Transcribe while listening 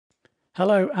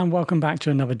Hello and welcome back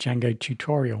to another Django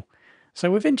tutorial.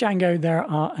 So within Django there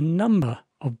are a number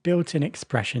of built-in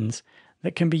expressions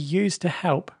that can be used to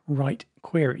help write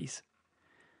queries.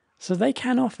 So they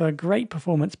can offer great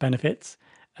performance benefits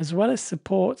as well as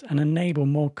support and enable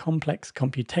more complex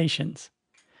computations.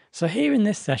 So here in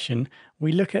this session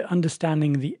we look at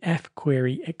understanding the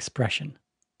fQuery expression.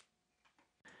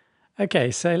 Okay,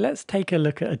 so let's take a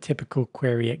look at a typical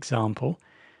query example.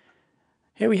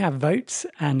 Here we have votes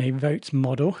and a votes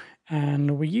model,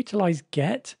 and we utilize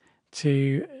get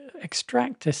to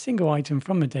extract a single item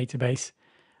from a database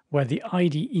where the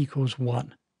ID equals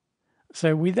 1.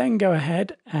 So we then go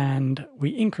ahead and we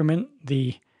increment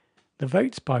the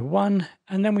votes by 1,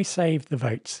 and then we save the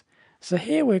votes. So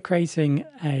here we're creating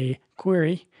a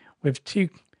query with two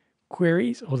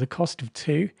queries, or the cost of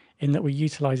 2, in that we're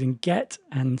utilizing get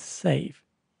and save.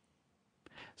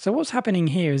 So what's happening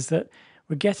here is that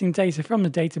we're getting data from the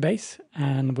database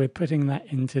and we're putting that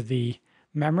into the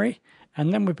memory,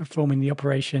 and then we're performing the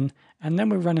operation, and then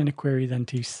we're running a query then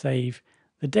to save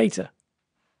the data.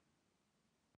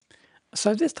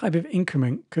 So this type of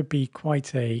increment could be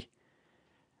quite a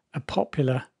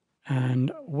popular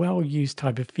and well-used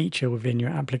type of feature within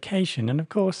your application. And of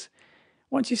course,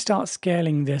 once you start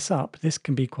scaling this up, this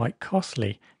can be quite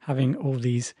costly, having all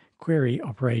these query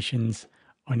operations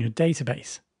on your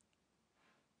database.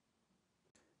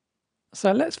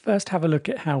 So let's first have a look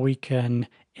at how we can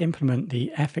implement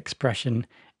the f expression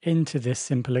into this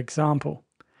simple example.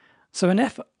 So an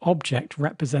f object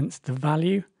represents the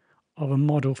value of a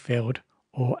model field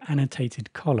or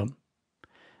annotated column.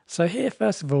 So here,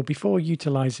 first of all, before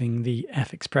utilizing the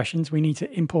f expressions, we need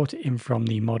to import it in from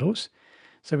the models.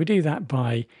 So we do that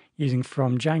by using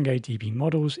from Django DB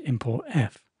models import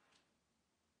f.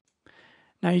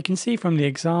 Now you can see from the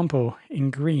example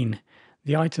in green,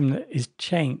 the item that is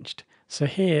changed. So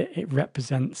here it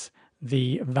represents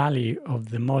the value of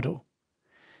the model.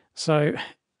 So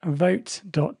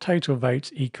vote.total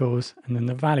votes equals, and then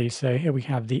the value. So here we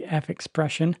have the f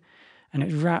expression, and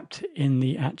it's wrapped in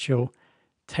the actual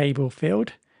table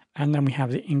field, and then we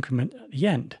have the increment at the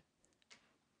end.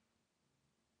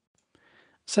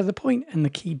 So the point and the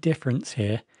key difference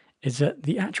here is that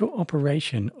the actual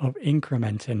operation of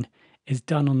incrementing is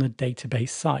done on the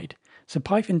database side. So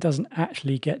Python doesn't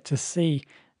actually get to see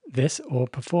this or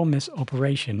perform this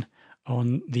operation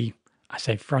on the,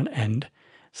 front end.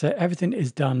 So everything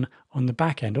is done on the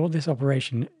back end. All this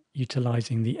operation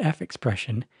utilizing the f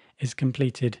expression is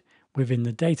completed within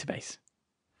the database.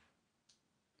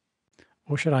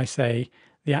 Or should I say,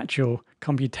 the actual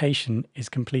computation is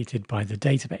completed by the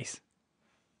database.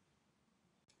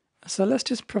 So let's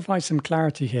just provide some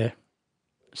clarity here.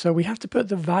 So we have to put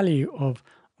the value of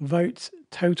votes,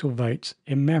 total votes,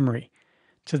 in memory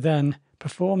to then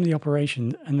perform the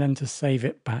operation and then to save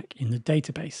it back in the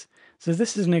database. So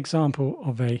this is an example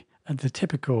of the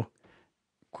typical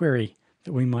query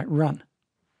that we might run.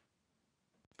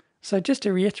 So just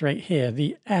to reiterate here,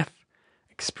 the f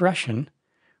expression,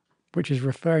 which is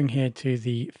referring here to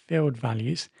the field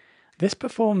values, this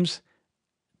performs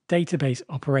database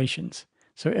operations.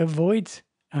 So it avoids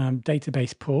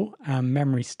database pull and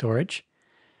memory storage.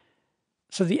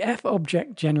 So the f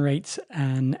object generates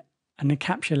an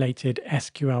encapsulated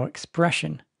SQL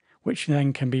expression, which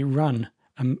then can be run,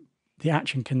 and the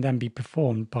action can then be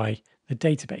performed by the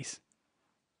database.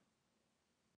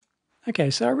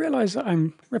 Okay, so I realize that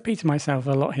I'm repeating myself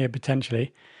a lot here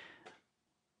potentially.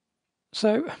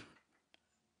 So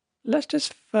let's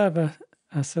just further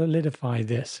solidify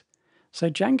this.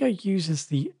 So Django uses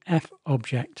the f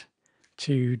object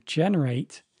to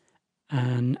generate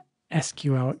an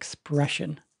SQL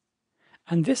expression.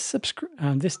 And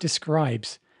this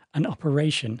describes an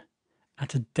operation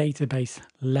at a database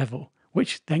level,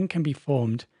 which then can be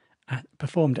performed at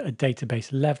a database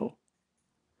level.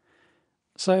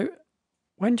 So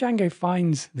when Django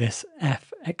finds this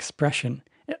f expression,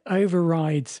 it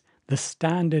overrides the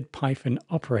standard Python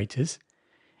operators,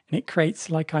 and it creates,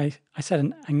 like I said,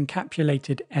 an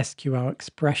encapsulated SQL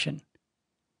expression,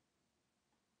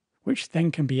 which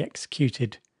then can be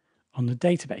executed on the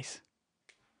database.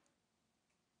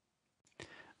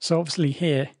 So obviously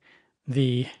here,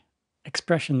 the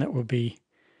expression that will be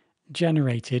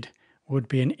generated would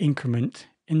be an increment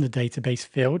in the database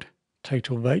field,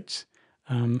 total votes,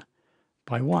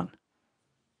 by 1.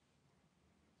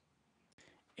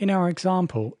 In our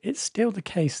example, it's still the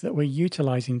case that we're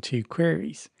utilizing two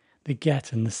queries, the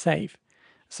get and the save.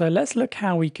 So let's look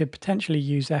how we could potentially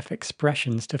use f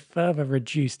expressions to further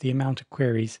reduce the amount of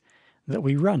queries that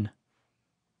we run.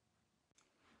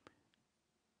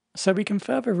 So we can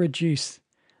further reduce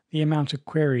the amount of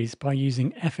queries by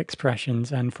using f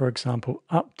expressions and, for example,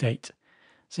 update.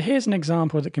 So here's an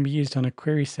example that can be used on a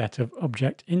query set of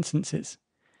object instances.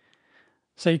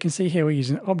 So you can see here we're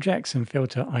using objects and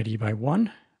filter ID by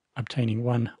 1, obtaining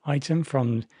one item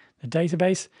from the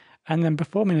database, and then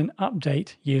performing an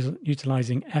update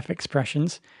utilizing f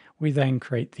expressions. We then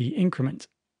create the increment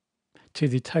to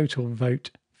the total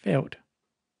vote field.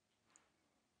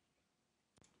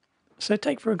 So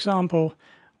take, for example,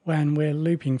 when we're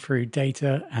looping through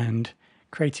data and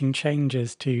creating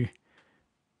changes to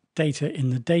data in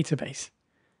the database.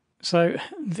 So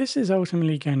this is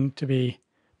ultimately going to be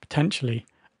potentially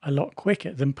a lot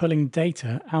quicker than pulling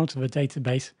data out of a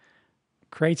database,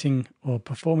 creating or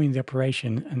performing the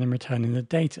operation and then returning the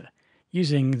data.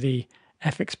 Using the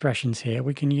f expressions here,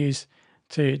 we can use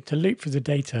to loop through the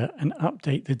data and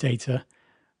update the data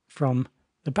from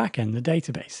the backend, the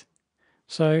database.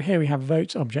 So here we have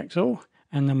votes objects all,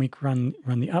 and then we run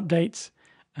the updates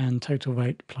and total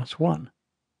vote plus 1.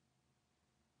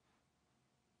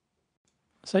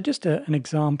 So just an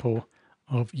example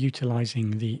of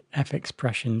utilizing the f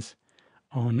expressions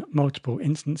on multiple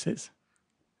instances.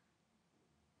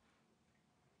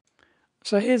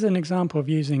 So here's an example of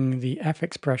using the f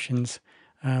expressions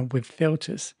with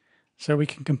filters. So we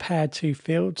can compare two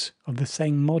fields of the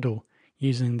same model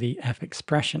using the f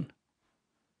expression.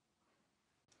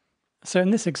 So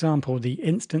in this example, the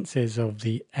instances of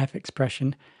the f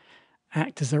expression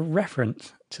act as a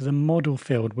reference to the model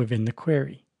field within the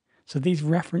query. So these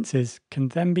references can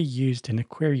then be used in a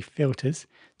query filters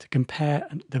to compare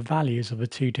the values of the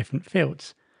two different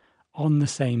fields on the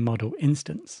same model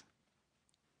instance.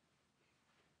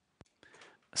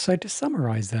 So to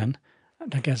summarize then,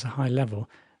 at I guess a high level,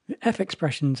 the f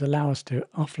expressions allow us to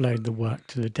offload the work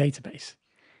to the database.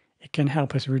 It can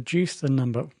help us reduce the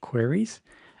number of queries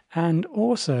and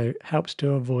also helps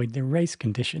to avoid the race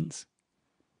conditions.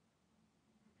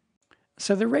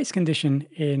 So the race condition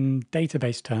in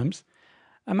database terms,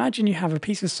 imagine you have a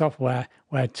piece of software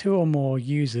where 2 or more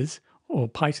users or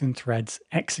Python threads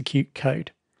execute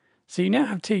code. So you now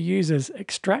have 2 users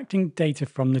extracting data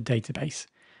from the database.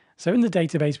 So in the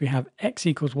database we have x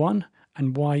equals 1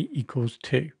 and y equals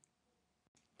 2.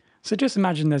 So just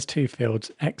imagine there's 2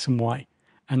 fields, x and y,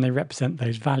 and they represent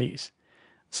those values.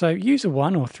 So user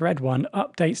 1 or thread 1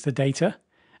 updates the data,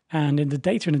 and in the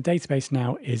data in the database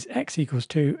now is x equals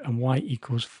 2 and y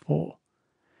equals 4.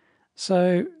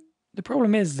 So the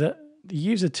problem is that the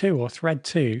user 2 or thread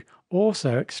 2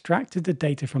 also extracted the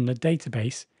data from the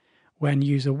database when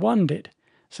user 1 did.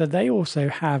 So they also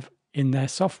have in their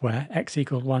software x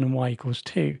equals 1 and y equals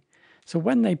 2. So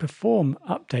when they perform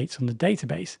updates on the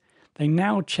database, they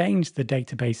now change the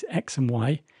database x and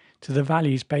y to the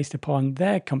values based upon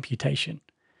their computation.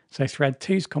 So thread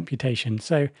 2's computation.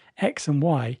 So x and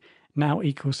y now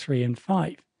equals 3 and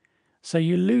 5. So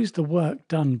you lose the work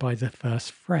done by the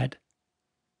first thread.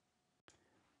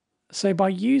 So by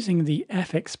using the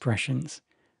f expressions,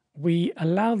 we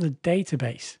allow the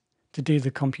database to do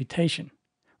the computation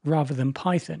rather than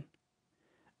Python.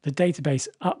 The database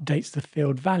updates the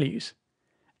field values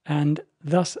and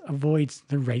thus avoids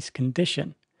the race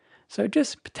condition. So it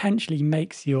just potentially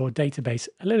makes your database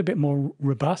a little bit more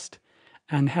robust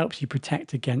and helps you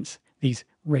protect against these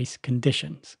race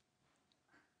conditions.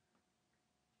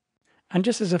 And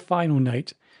just as a final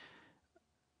note,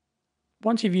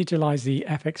 once you've utilized the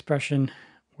f expression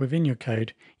within your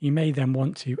code, you may then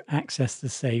want to access the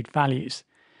saved values.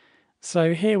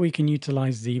 So here we can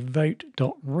utilize the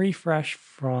vote.refresh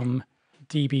from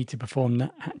DB to perform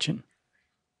that action.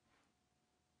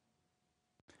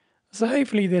 So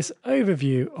hopefully this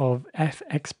overview of f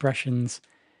expressions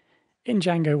in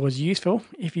Django was useful.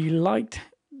 If you liked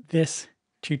this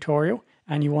tutorial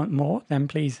and you want more, then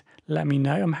please let me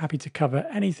know. I'm happy to cover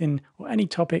anything or any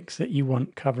topics that you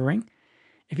want covering.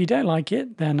 If you don't like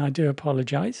it, then I do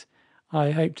apologize.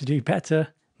 I hope to do better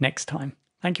next time.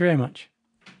 Thank you very much.